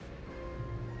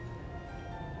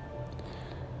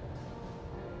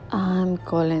I'm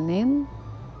calling in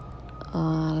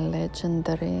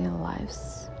legendary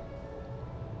lives.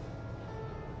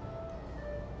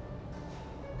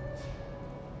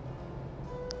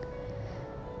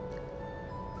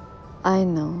 I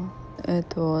know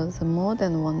it was more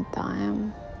than one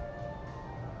time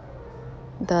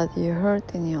that you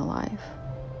hurt in your life,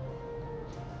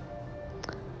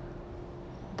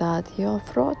 that you're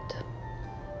fraud.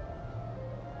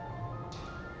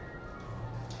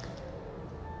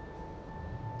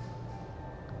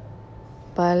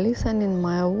 By listening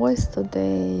my voice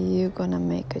today, you're gonna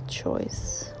make a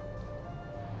choice.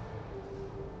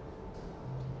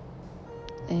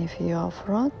 If you are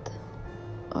fraud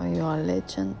or you are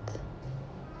legend.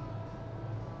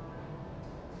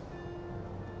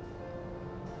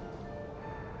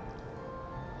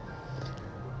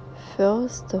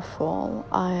 First of all,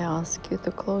 I ask you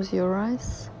to close your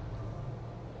eyes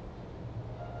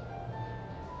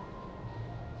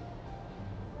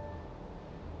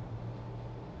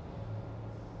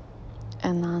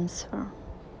and answer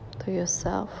to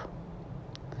yourself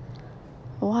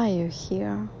why you're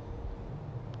here,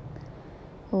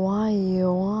 why you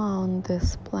are on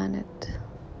this planet,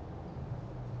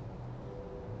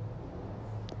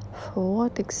 for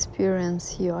what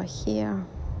experience you are here.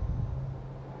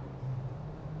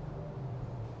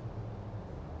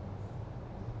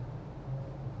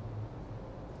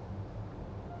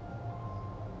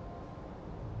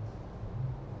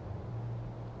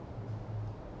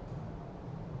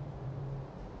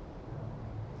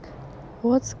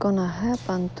 What's gonna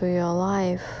happen to your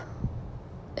life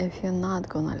if you're not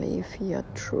gonna live your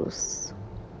truth?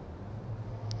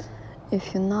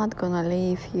 If you're not gonna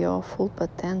live your full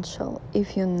potential,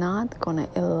 if you're not gonna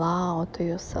allow to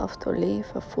yourself to live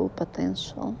a full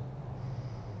potential,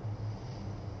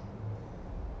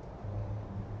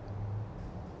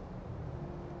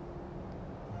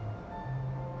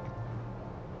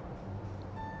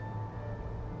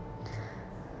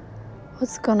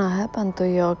 what's gonna happen to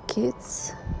your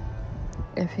kids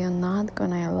if you're not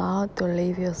gonna allow to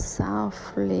live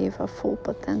yourself, live a full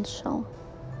potential?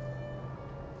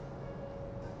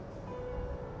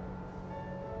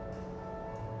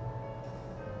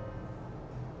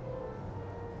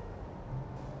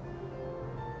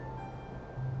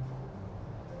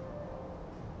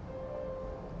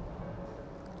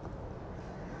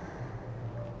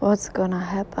 What's gonna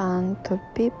happen to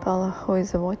people who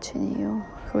is watching you,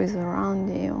 who is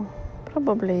around you?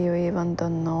 Probably you even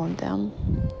don't know them.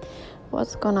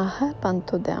 What's gonna happen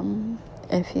to them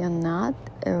if you not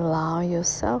allow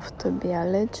yourself to be a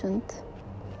legend?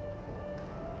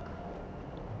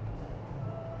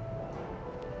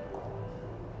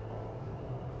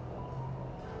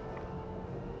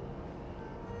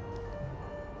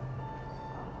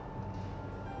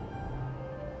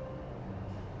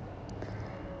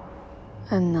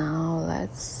 And now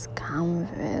let's come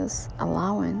with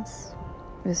allowance,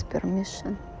 with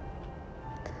permission.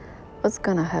 What's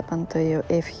gonna happen to you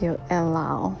if you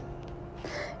allow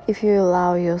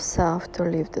yourself to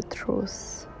live the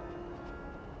truth?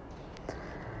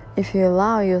 If you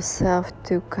allow yourself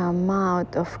to come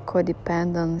out of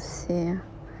codependency,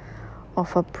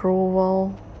 of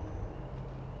approval,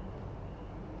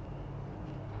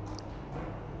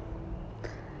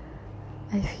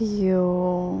 if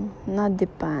you not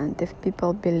depend if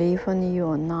people believe on you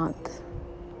or not,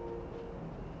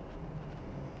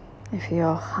 if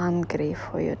you're hungry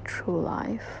for your true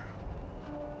life,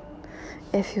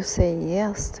 if you say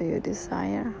yes to your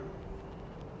desire,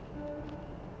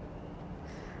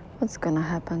 what's gonna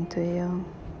happen to you?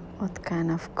 What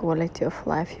kind of quality of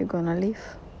life you're gonna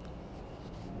live?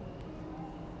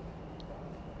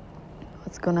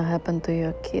 What's gonna happen to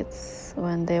your kids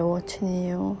when they're watching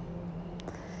you?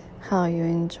 How you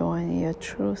enjoy your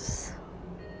truth?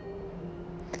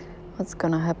 What's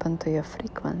gonna happen to your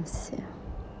frequency?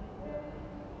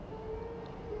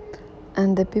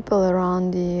 And the people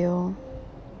around you,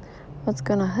 what's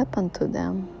gonna happen to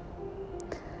them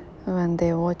when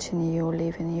they're watching you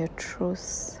living your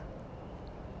truth?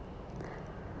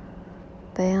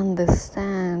 They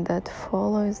understand that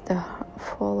following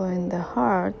the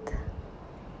heart,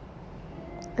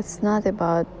 it's not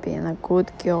about being a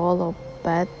good girl or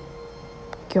bad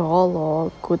girl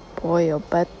or good boy or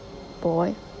bad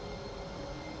boy.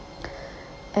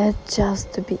 It's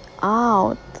just to be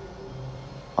out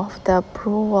of the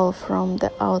approval from the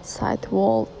outside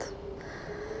world.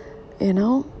 You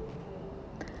know,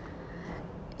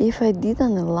 if I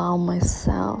didn't allow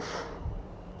myself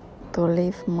to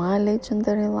live my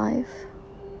legendary life,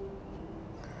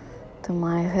 to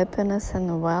my happiness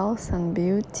and wealth and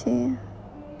beauty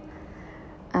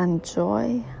and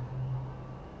joy,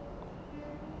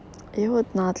 you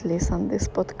would not listen this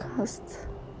podcast.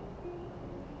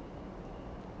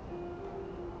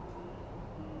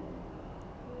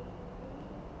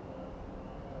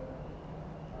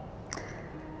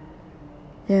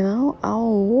 You know, our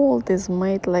world is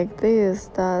made like this,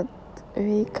 that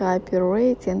we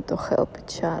cooperating to help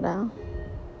each other.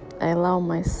 I allow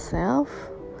myself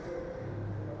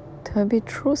to be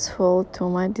truthful to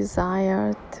my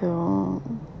desire, to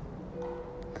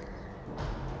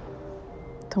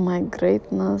my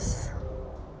greatness.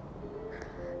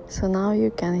 So now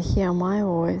you can hear my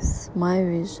voice, my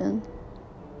vision.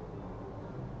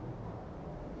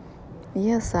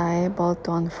 Yes, I am able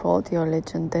to unfold your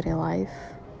legendary life.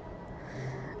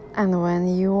 And when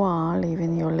you are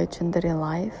living your legendary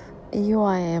life, you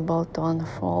are able to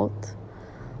unfold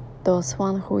those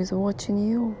one who is watching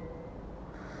you.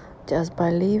 Just by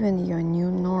living your new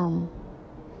norm,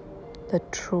 the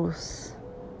truth,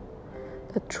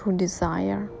 the true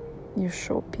desire, you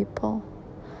show people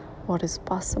what is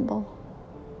possible.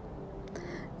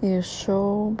 You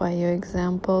show by your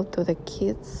example to the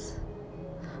kids,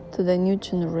 to the new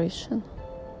generation.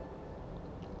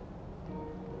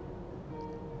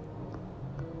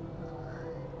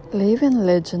 Living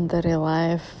legendary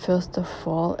life, first of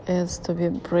all, is to be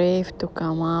brave to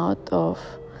come out of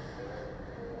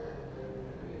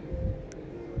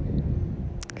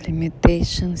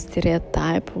limitation,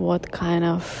 stereotype, what kind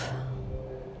of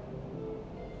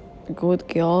good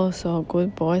girls or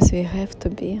good boys we have to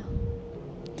be.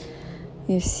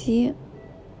 You see,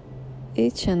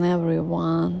 each and every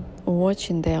one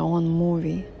watching their own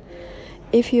movie,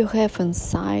 if you have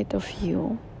inside of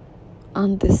you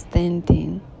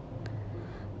understanding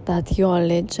that you are a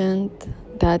legend,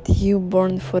 that you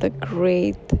born for a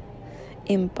great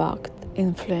impact,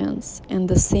 influence, and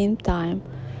at the same time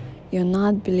you're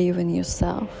not believing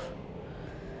yourself,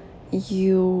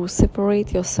 you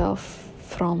separate yourself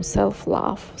from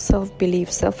self-love,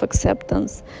 self-belief,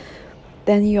 self-acceptance,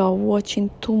 then you are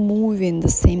watching two movies at the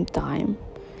same time.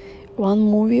 One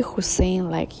movie who's saying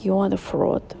like you are the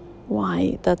fraud.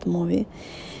 Why that movie?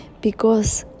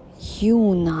 Because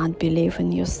you not believe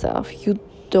in yourself. You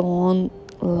don't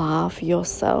love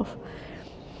yourself.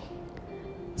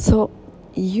 So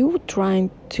you trying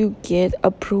to get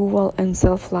approval and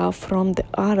self-love from the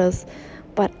others,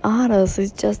 but others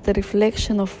is just a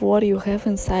reflection of what you have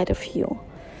inside of you.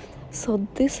 So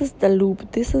this is the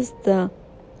loop, this is the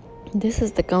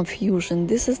confusion,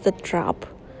 this is the trap.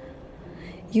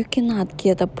 You cannot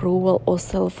get approval or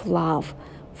self-love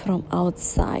from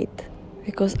outside,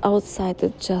 because outside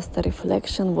is just a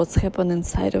reflection what's happening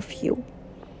inside of you.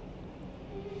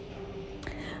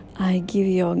 I give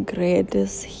you a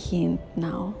greatest hint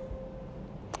now.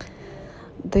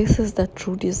 This is the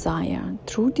true desire.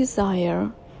 True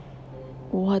desire,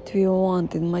 what we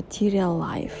want in material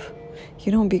life.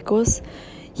 You know, because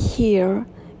here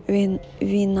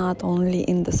we not only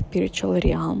in the spiritual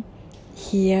realm,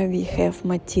 here we have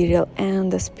material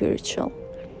and the spiritual.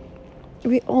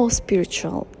 We all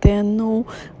spiritual. There are no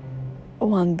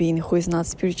one being who is not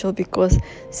spiritual, because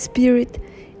spirit,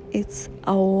 it's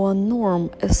our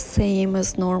norm, as same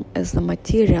as norm as the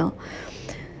material.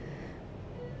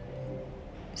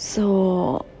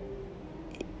 So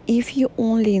if you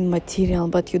only in material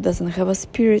but you doesn't have a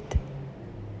spirit,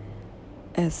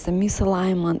 as a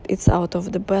misalignment, it's out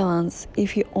of the balance.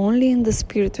 If you only in the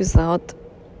spirit without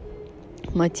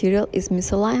material, is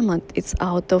misalignment, it's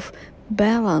out of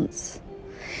balance.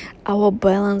 Our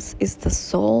balance is the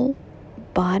soul,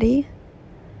 body,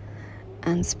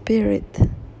 and spirit.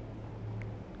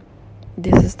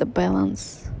 This is the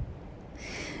balance.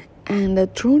 And the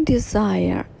true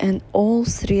desire in all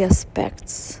three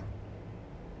aspects,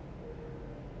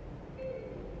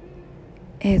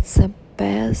 it's the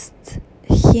best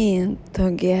hint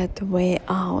to get way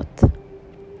out.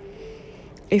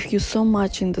 If you're so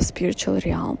much in the spiritual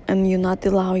realm and you not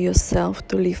allow yourself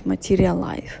to live material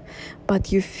life,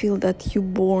 but you feel that you're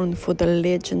born for the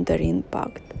legendary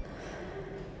impact,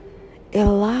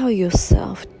 allow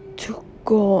yourself to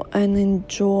go and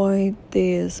enjoy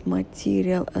this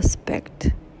material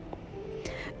aspect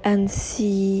and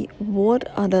see what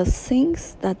are the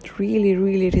things that really,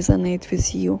 really resonate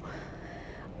with you.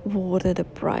 What are the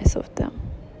price of them?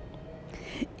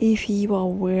 If you are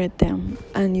aware of them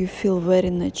and you feel very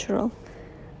natural,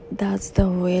 that's the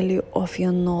value of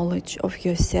your knowledge, of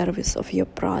your service, of your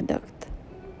product.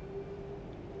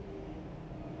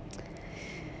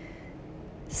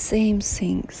 Same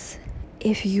things.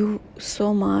 If you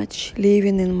so much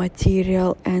living in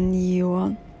material and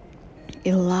you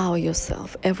allow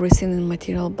yourself everything in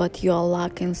material, but you are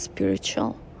lacking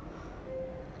spiritual,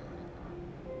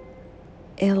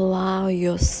 allow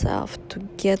yourself to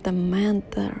get a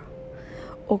mentor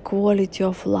or quality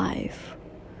of life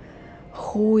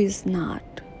who is not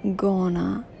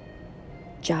gonna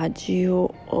judge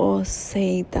you or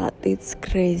say that it's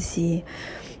crazy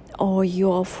or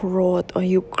you're fraud or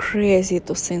you're crazy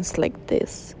to things like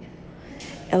this.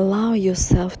 Allow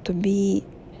yourself to be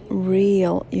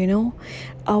real,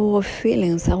 our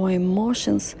feelings, our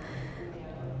emotions,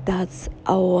 that's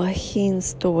our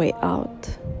hints to way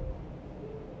out.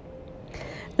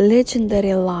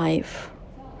 Legendary life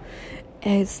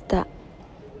is the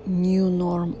new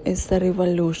norm, it's the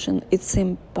revolution, it's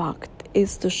impact,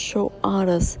 it's to show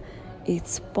others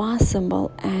it's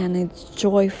possible and it's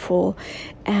joyful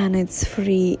and it's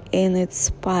free and it's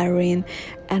inspiring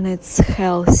and it's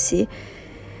healthy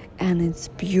and it's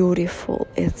beautiful,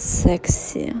 it's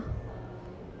sexy.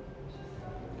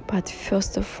 But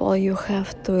first of all, you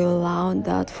have to allow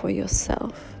that for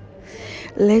yourself.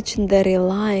 Legendary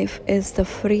life is the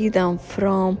freedom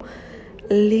from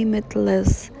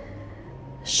limitless,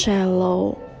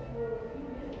 shallow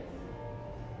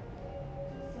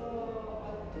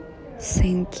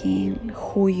thinking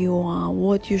who you are,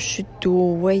 what you should do,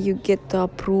 where you get the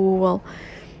approval.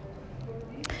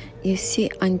 You see,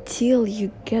 until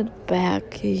you get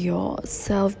back your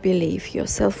self-belief, your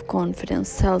self-confidence,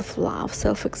 self-love,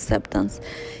 self-acceptance,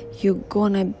 you're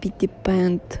gonna be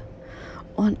dependent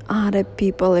on other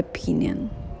people's opinion,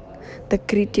 the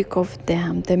critique of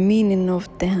them, the meaning of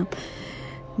them,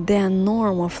 their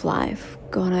norm of life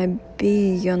gonna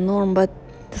be your norm. But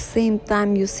at the same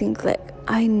time you think like,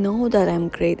 I know that I'm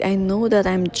great, I know that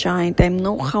I'm giant, I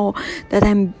know how that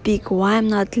I'm big, why I'm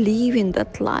not living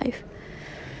that life?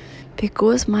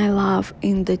 Because my love,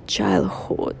 in the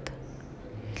childhood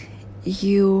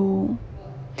you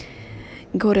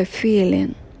got a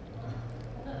feeling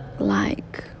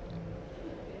like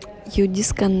you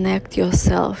disconnect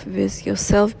yourself with your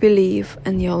self-belief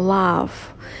and your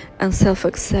love and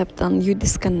self-acceptance. You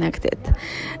disconnect it,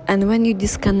 and when you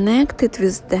disconnect it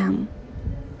with them,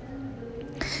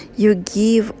 you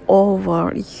give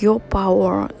over your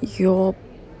power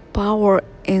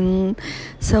in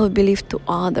self-belief to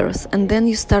others, and then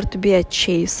you start to be a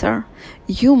chaser.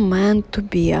 You meant to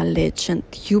be a legend,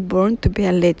 you born to be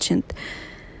a legend,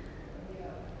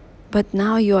 but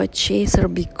now you're a chaser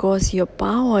because your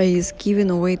power is given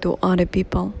away to other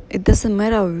people. It doesn't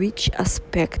matter which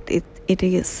aspect it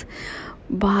is,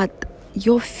 but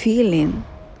your feeling,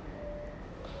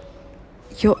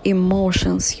 your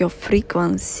emotions, your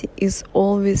frequency is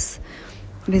always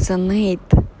resonate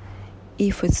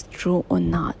if it's true or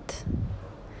not.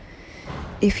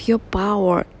 If your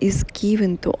power is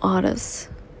given to others,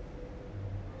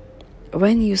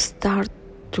 when you start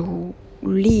to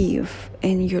live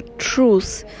in your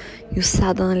truth, you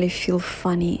suddenly feel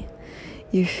funny.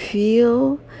 You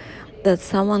feel that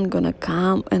someone gonna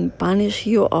come and punish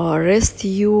you or arrest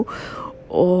you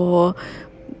or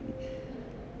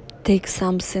take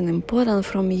something important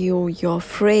from you. You're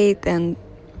afraid and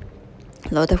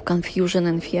a lot of confusion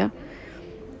and fear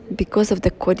because of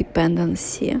the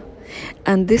codependency.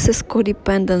 And this is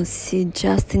codependency,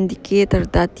 just indicator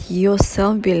that your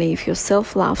self-belief, your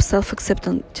self-love,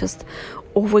 self-acceptance just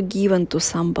overgiven to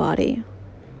somebody,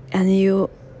 and you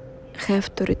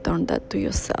have to return that to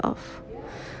yourself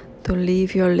to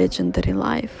live your legendary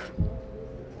life.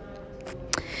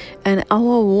 And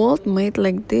our world made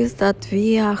like this, that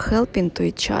we are helping to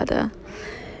each other,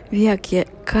 we are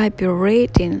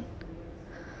cooperating.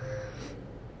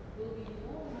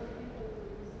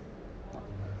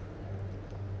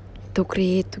 To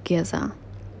create together.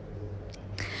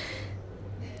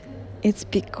 It's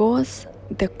because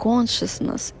the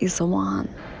consciousness is one,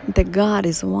 the God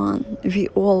is one, we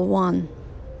all one.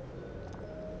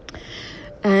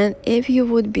 And if you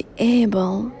would be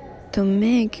able to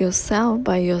make yourself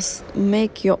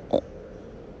make your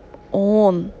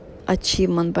own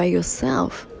achievement by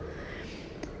yourself,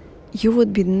 you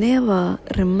would be never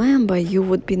remember, you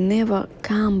would be never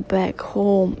come back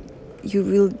home. You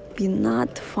will be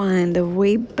not find a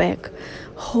way back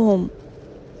home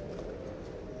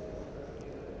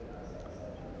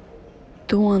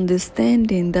to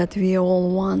understanding that we are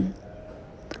all one.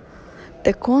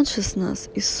 The consciousness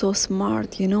is so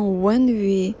smart, when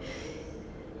we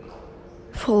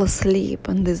fall asleep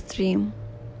in this dream,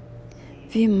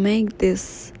 we make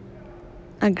this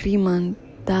agreement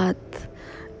that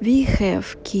we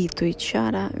have key to each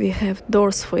other, we have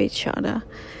doors for each other,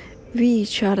 we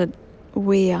each other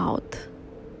way out.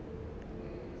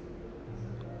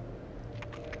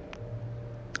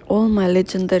 All my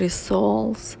legendary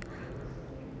souls,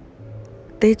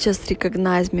 they just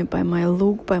recognize me by my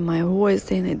look, by my voice,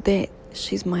 and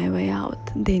she's my way out.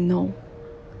 They know.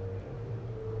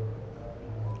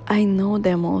 I know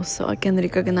them also. I can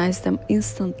recognize them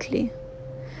instantly.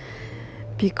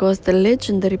 Because the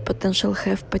legendary potential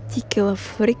have particular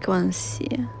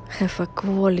frequency, have a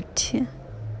quality.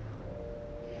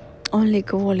 Only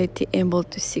quality able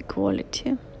to see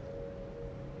quality.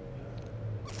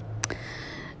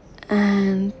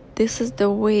 And this is the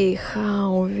way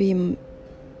how we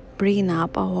bring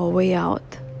up our way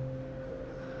out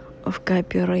of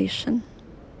cooperation.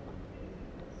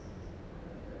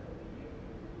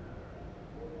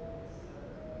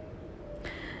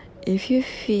 If you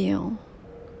feel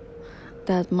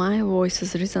that my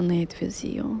voices resonate with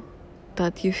you,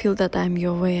 that you feel that I'm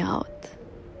your way out,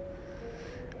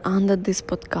 under this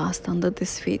podcast, under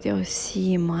this video,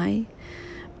 see my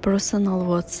personal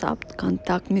WhatsApp,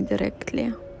 contact me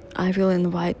directly. I will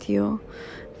invite you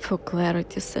for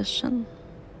clarity session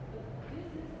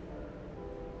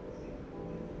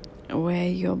where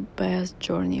your best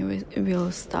journey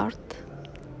will start.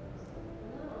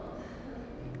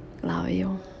 Love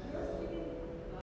you.